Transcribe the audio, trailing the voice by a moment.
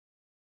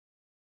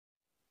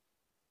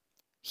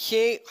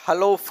Hey,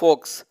 hello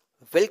folks.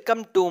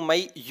 Welcome to my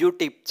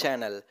YouTube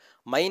channel.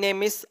 My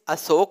name is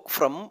Ashok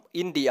from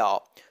India.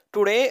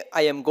 Today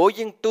I am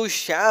going to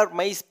share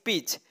my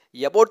speech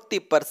about the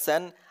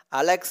person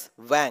Alex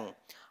Wang.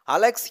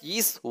 Alex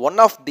is one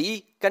of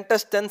the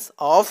contestants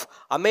of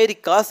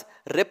America's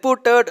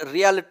reputed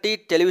reality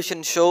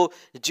television show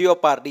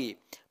Jeopardy.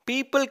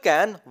 People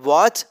can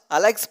watch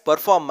Alex's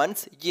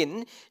performance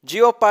in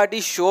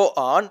Jeopardy show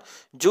on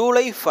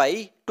July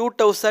 5,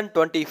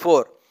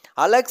 2024.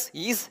 Alex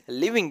is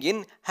living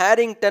in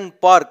Harrington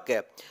Park,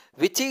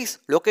 which is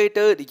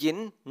located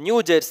in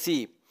New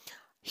Jersey.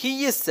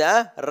 He is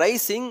a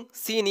rising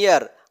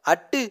senior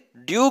at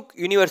Duke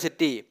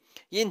University.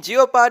 In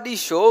Jeopardy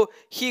show,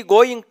 he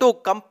going to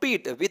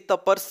compete with a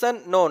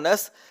person known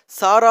as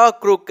Sarah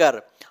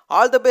Crooker.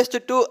 All the best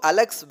to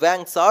Alex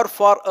Wang sir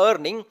for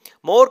earning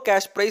more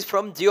cash prize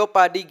from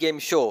Jeopardy game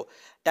show.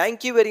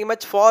 Thank you very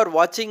much for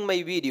watching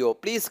my video.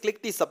 Please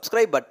click the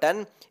subscribe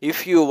button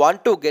if you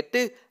want to get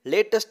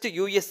latest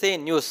USA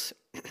news.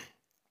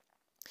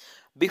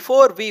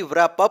 Before we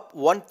wrap up,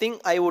 one thing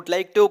I would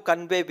like to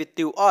convey with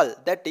you all,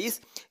 that is,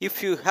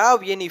 if you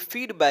have any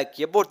feedback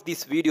about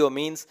this video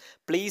means,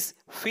 please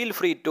feel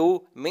free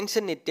to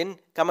mention it in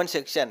comment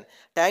section.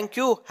 Thank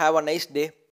you. Have a nice day.